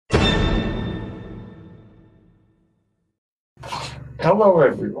Hello,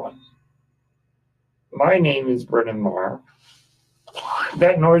 everyone. My name is Brennan Marr.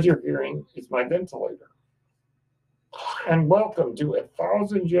 That noise you're hearing is my ventilator. And welcome to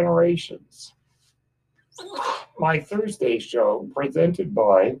 1,000 Generations, my Thursday show presented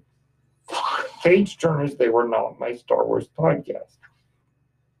by Page Turners They Were Not My Star Wars podcast.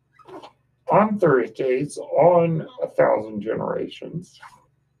 On Thursdays, on 1,000 Generations,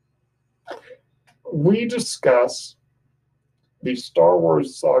 we discuss the Star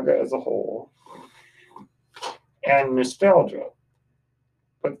Wars saga as a whole and nostalgia.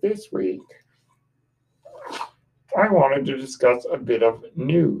 But this week, I wanted to discuss a bit of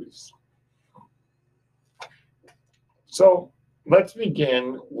news. So let's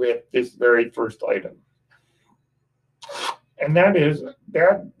begin with this very first item. And that is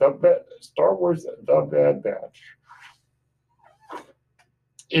Star Wars The Bad Batch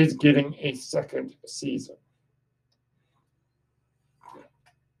is getting a second season.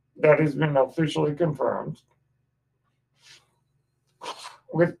 That has been officially confirmed,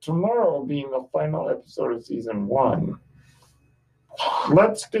 with tomorrow being the final episode of season 1.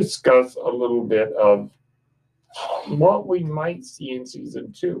 Let's discuss a little bit of what we might see in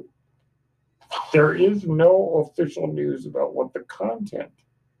season 2. There is no official news about what the content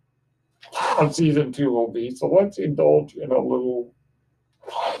of season 2 will be, so let's indulge in a little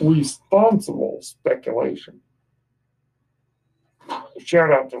responsible speculation.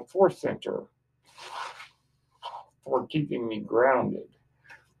 Shout out to Force Center for keeping me grounded.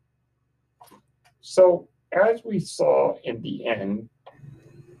 So, as we saw in the end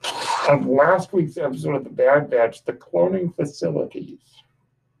of last week's episode of The Bad Batch, the cloning facilities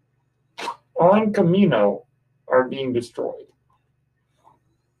on Kamino are being destroyed.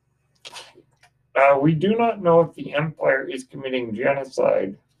 We do not know if the Empire is committing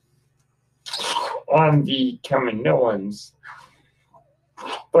genocide on the Kaminoans,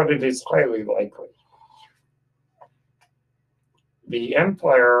 but it is highly likely. The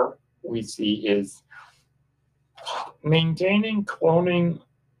Empire, we see, is maintaining cloning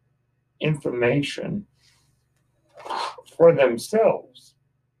information for themselves,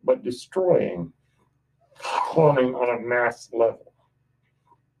 but destroying cloning on a mass level.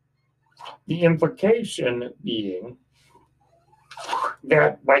 The implication being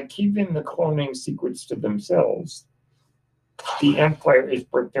that by keeping the cloning secrets to themselves, the Empire is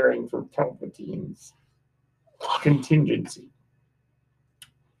preparing for Palpatine's contingency.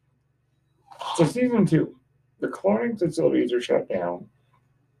 So season 2, the cloning facilities are shut down.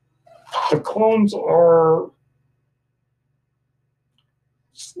 The clones are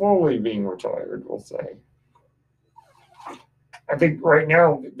slowly being retired, we'll say. I think right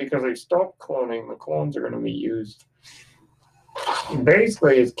now, because they stopped cloning, the clones are going to be used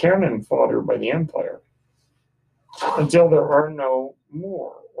basically as cannon fodder by the Empire until there are no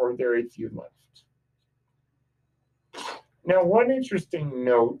more, or very few left. Now, one interesting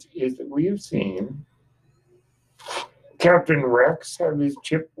note is that we have seen Captain Rex have his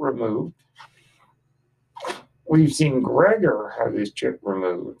chip removed. We've seen Gregor have his chip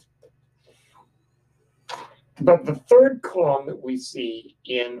removed. But the third clone that we see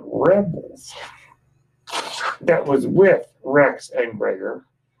in Rebels that was with Rex and Gregor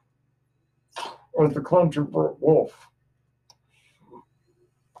was the clone trooper Wolf.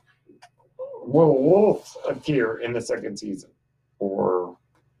 Will Wolf appear in the second season or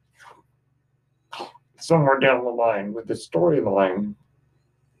somewhere down the line with the storyline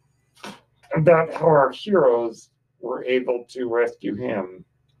about how our heroes were able to rescue him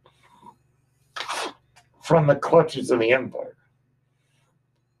from the clutches of the Empire?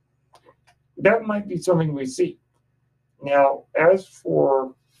 That might be something we see. Now, as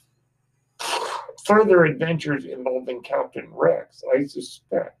for further adventures involving Captain Rex, I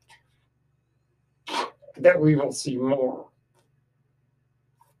suspect that we will see more.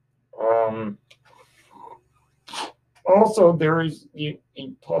 Also, there is a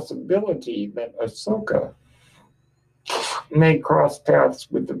possibility that Ahsoka may cross paths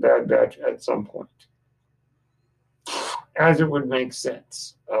with the Bad Batch at some point, as it would make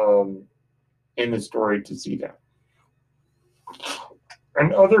sense in the story to see that.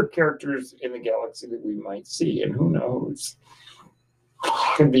 And other characters in the galaxy that we might see, and who knows,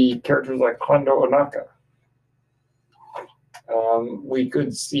 could be characters like Hondo Ohnaka. We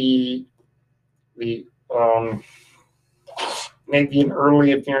could see the maybe an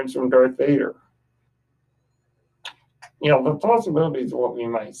early appearance from Darth Vader. The possibilities of what we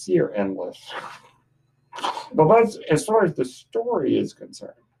might see are endless. But as far as the story is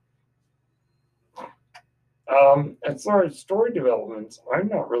concerned, as far as story developments, I'm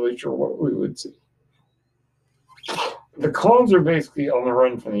not really sure what we would see. the clones are basically on the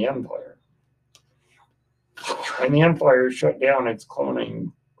run from the Empire. And the Empire shut down its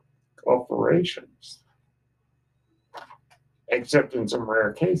cloning operations, except in some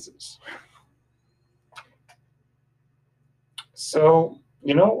rare cases. So,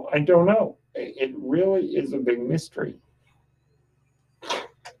 I don't know. It really is a big mystery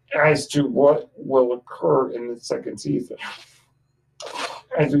as to what will occur in the second season.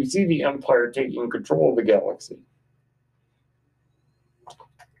 As we see the Empire taking control of the galaxy,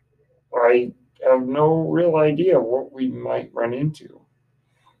 I have no real idea what we might run into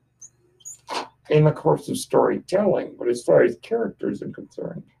in the course of storytelling. But as far as characters are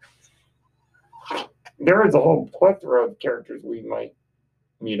concerned, there is a whole plethora of characters we might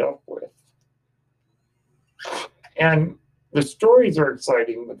meet up with. And the stories are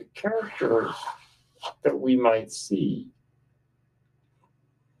exciting, but the characters that we might see,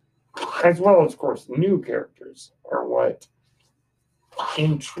 as well as, of course, new characters, are what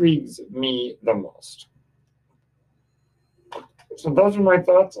intrigues me the most. So those are my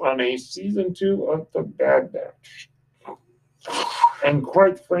thoughts on a season 2 of The Bad Batch. And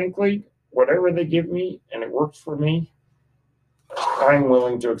quite frankly, whatever they give me and it works for me, I'm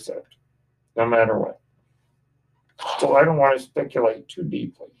willing to accept, no matter what. So I don't want to speculate too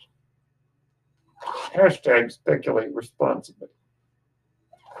deeply. Hashtag speculate responsibly.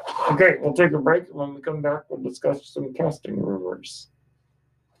 Okay, we'll take a break. And when we come back, we'll discuss some casting rumors.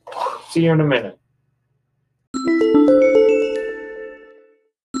 See you in a minute.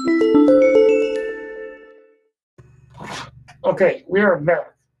 Okay, we are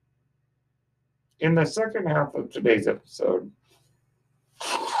back. In the second half of today's episode,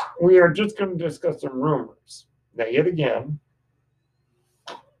 we are just going to discuss some rumors. Now, yet again,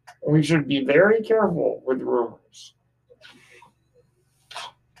 we should be very careful with rumors.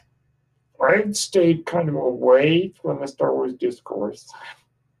 I've stayed kind of away from the Star Wars discourse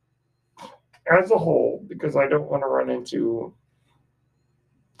as a whole because I don't want to run into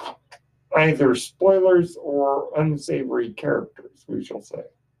either spoilers or unsavory characters, we shall say.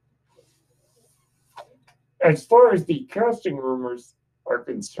 As far as the casting rumors are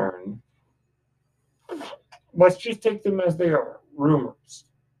concerned, let's just take them as they are, rumors.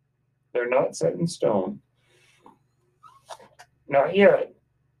 They're not set in stone. Not yet,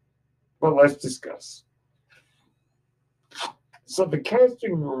 but let's discuss. So the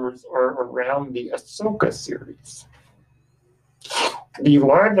casting rumors are around the Ahsoka series. The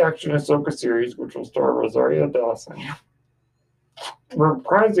live-action Ahsoka series, which will star Rosario Dawson,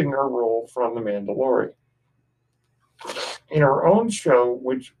 reprising her role from The Mandalorian. In her own show,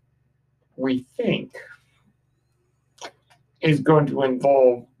 which we think is going to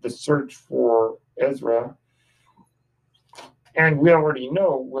involve the search for Ezra, and we already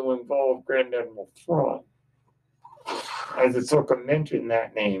know will involve Grand Admiral Thrawn, as Ahsoka mentioned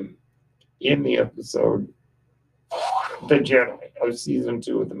that name in the episode The Jedi of season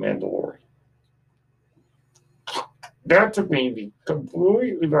 2 of The Mandalorian. That took me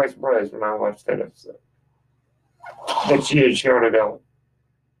completely by surprise when I watched that episode, that she had shouted out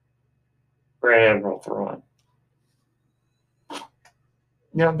Grand Admiral Thrawn.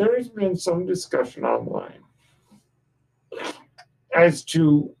 Now, there's been some discussion online as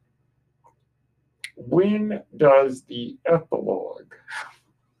to when does the epilogue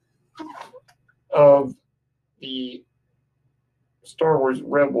of the Star Wars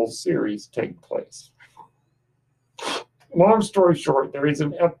Rebels series take place. Long story short, there is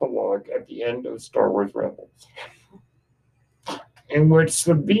an epilogue at the end of Star Wars Rebels, in which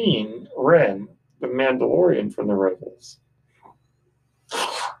Sabine Wren, the Mandalorian from the Rebels,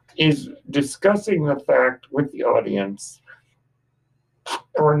 is discussing the fact with the audience,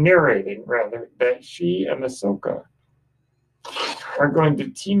 or narrating rather, that she and Ahsoka are going to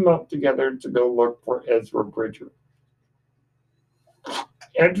team up together to go look for Ezra Bridger.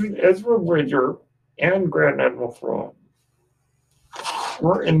 Ezra Bridger and Grand Admiral Thrawn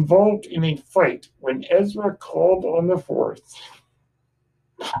were involved in a fight when Ezra called on the Force,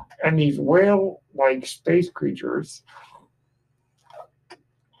 and these whale-like space creatures,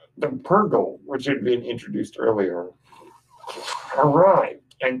 the Purrgil, which had been introduced earlier,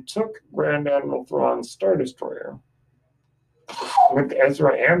 arrived and took Grand Admiral Thrawn's Star Destroyer with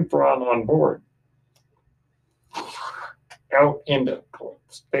Ezra and Thrawn on board out into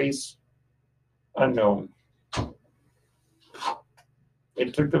space unknown.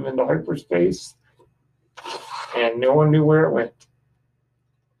 It took them into hyperspace, and no one knew where it went.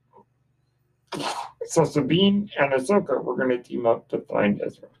 So Sabine and Ahsoka were going to team up to find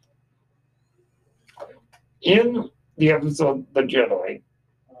Ezra. In the episode The Jedi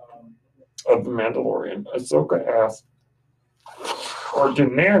of The Mandalorian, Ahsoka asked or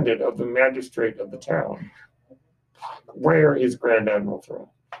demanded of the magistrate of the town, "Where is Grand Admiral Thrawn?"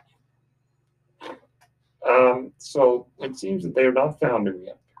 So it seems that they have not found him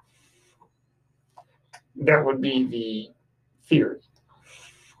yet. That would be the theory.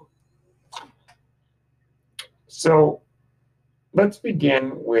 So let's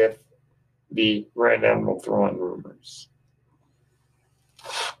begin with the Grand Admiral Thrawn rumors.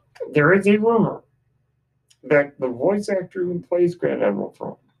 There is a rumor that the voice actor who plays Grand Admiral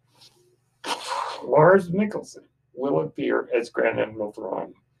Thrawn, Lars Mikkelsen, will appear as Grand Admiral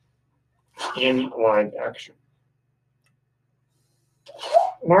Thrawn in live action.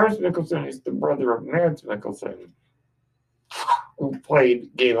 Lars Mikkelsen is the brother of Mads Mikkelsen, who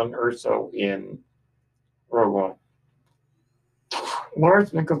played Galen Erso in Rogue One.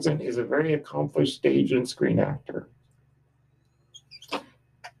 Lars Mikkelsen is a very accomplished stage and screen actor.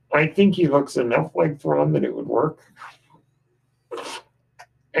 I think he looks enough like Thrawn that it would work.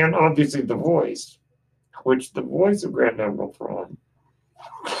 And obviously the voice, which the voice of Grand Admiral Thrawn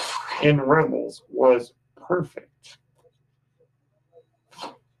in Rebels was perfect.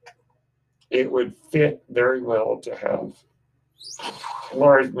 It would fit very well to have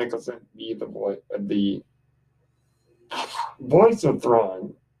Lars Mikkelsen be the voice of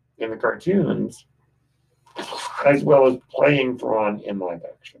Thrawn in the cartoons, as well as playing Thrawn in live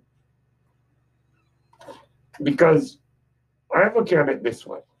action. Because I look at it this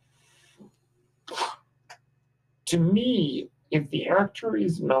way. To me, if the actor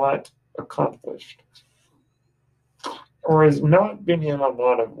is not accomplished or has not been in a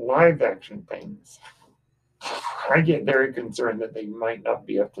lot of live action things, I get very concerned that they might not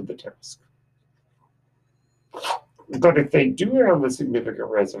be up to the task. But if they do have a significant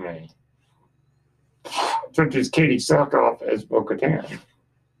resume, such as Katie Sackhoff as Bo-Katan,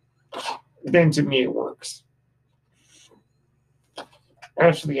 then to me it works.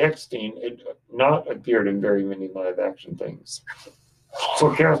 Ashley Eckstein had not appeared in very many live action things.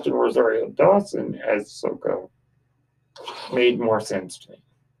 So casting Rosario Dawson as Ahsoka made more sense to me.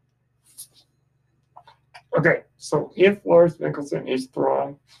 Okay, so if Lars Mikkelsen is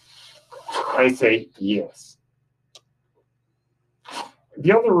Thrawn, I say yes.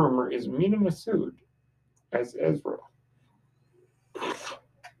 The other rumor is Mina Massoud as Ezra.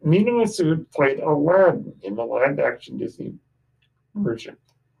 Mina Massoud played Aladdin in the live-action Disney version.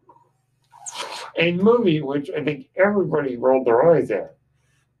 A movie which I think everybody rolled their eyes at,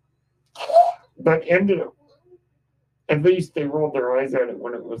 but ended up, at least they rolled their eyes at it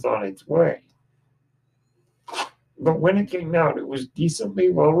when it was on its way. But when it came out, it was decently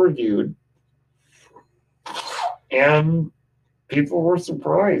well reviewed, and people were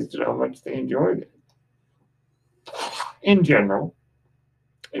surprised at how much they enjoyed it. In general,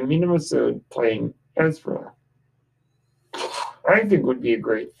 and Mina Massoud playing Ezra, I think would be a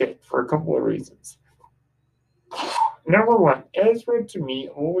great fit for a couple of reasons. Number one, Ezra to me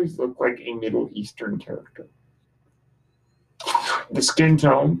always looked like a Middle Eastern character. The skin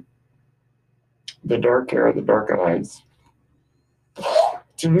tone, the dark hair, the dark eyes.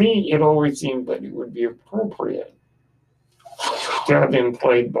 To me, it always seemed that it would be appropriate to have him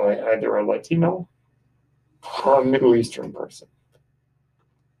played by either a Latino or a Middle Eastern person.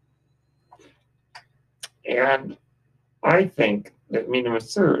 And I think that Mina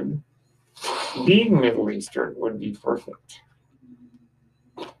Massoud, being Middle Eastern, would be perfect.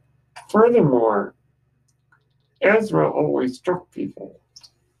 Furthermore, Ezra always struck people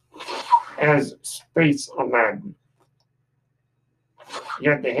as space Aladdin. He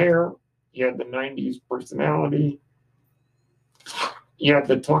had the hair, he had the 90s personality, he had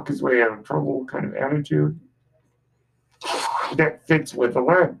the talk his way out of trouble kind of attitude that fits with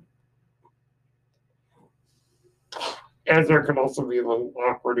Aladdin. Ezra can also be a little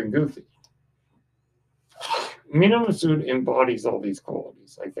awkward and goofy. Mina Massoud embodies all these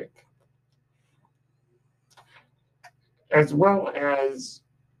qualities, I think. As well as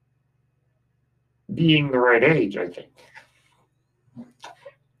being the right age, I think.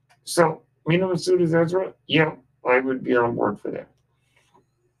 So, Mina Massoud as Ezra? Yeah, I would be on board for that.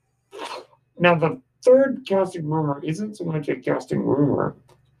 Now, the third casting rumor isn't so much a casting rumor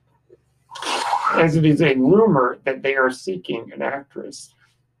as it is a rumor that they are seeking an actress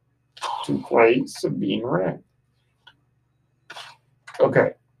to play Sabine Wren.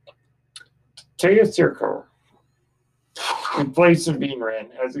 Okay. Taya Sircar, who plays Sabine Wren,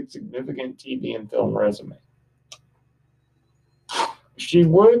 has a significant TV and film resume. She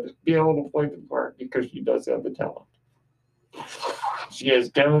would be able to play the part because she does have the talent. She has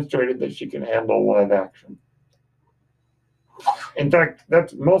demonstrated that she can handle live action. In fact,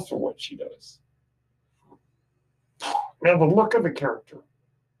 that's most of what she does. Now, the look of the character,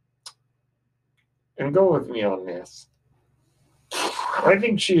 and go with me on this. I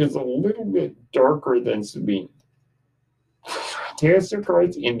think she is a little bit darker than Sabine. Tiya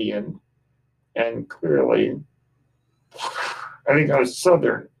Sakurai's Indian, and clearly, I think has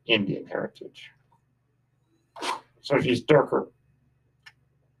Southern Indian heritage. So she's darker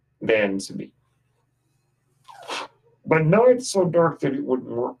than Sabine. But not so dark that it wouldn't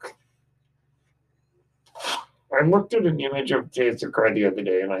work. I looked at an image of Tiya Sakurai the other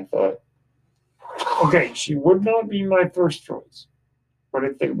day and I thought, okay, she would not be my first choice. But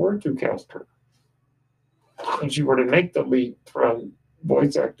if they were to cast her, and she were to make the leap from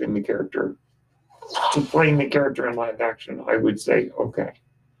voice acting the character to playing the character in live action, I would say, okay.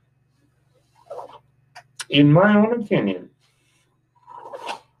 In my own opinion,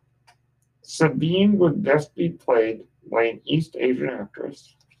 Sabine would best be played by an East Asian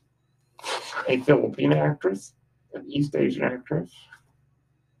actress, a Filipino actress, an East Asian actress,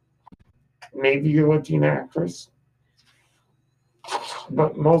 maybe a Latina actress,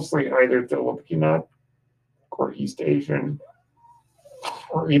 but mostly either Filipino or East Asian,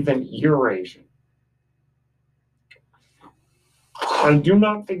 or even Eurasian. I do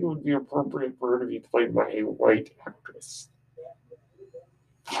not think it would be appropriate for her to be played by a white actress.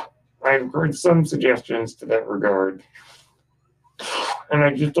 I've heard some suggestions to that regard, and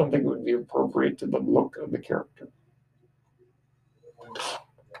I just don't think it would be appropriate to the look of the character.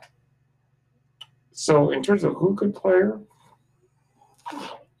 So, in terms of who could play her,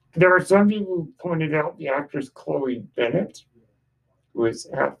 there are some people who pointed out the actress Chloe Bennett, who is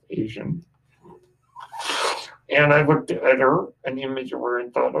half Asian. And I looked at her, an image of her,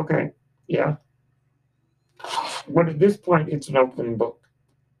 and thought, okay, yeah. But at this point, it's an open book.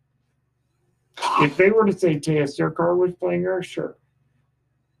 If they were to say Tiya Sakurai was playing her, sure.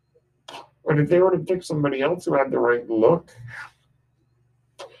 But if they were to pick somebody else who had the right look,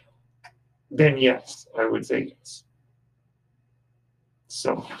 then yes, I would say yes.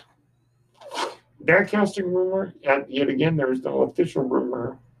 So, that casting rumor, yet again, there is no official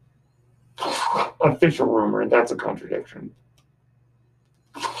rumor. Official rumor, that's a contradiction.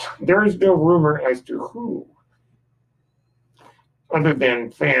 There is no rumor as to who, other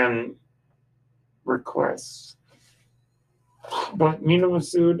than fan requests. But Mena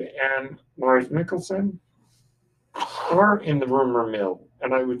Massoud and Lars Mikkelsen are in the rumor mill,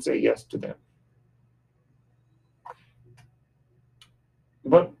 and I would say yes to them.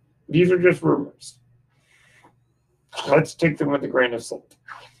 But these are just rumors. Let's take them with a grain of salt.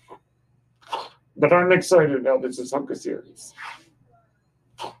 But I'm excited about this Ahsoka series.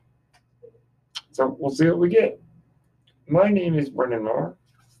 So we'll see what we get. My name is Brennan Marr.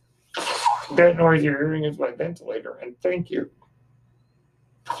 That noise you're hearing is my ventilator, and thank you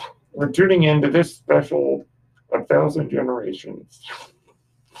for tuning in to this special 1,000 Generations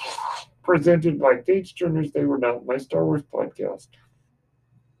presented by Page Turners They Were Not, my Star Wars podcast.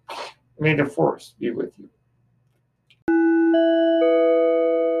 May the Force be with you.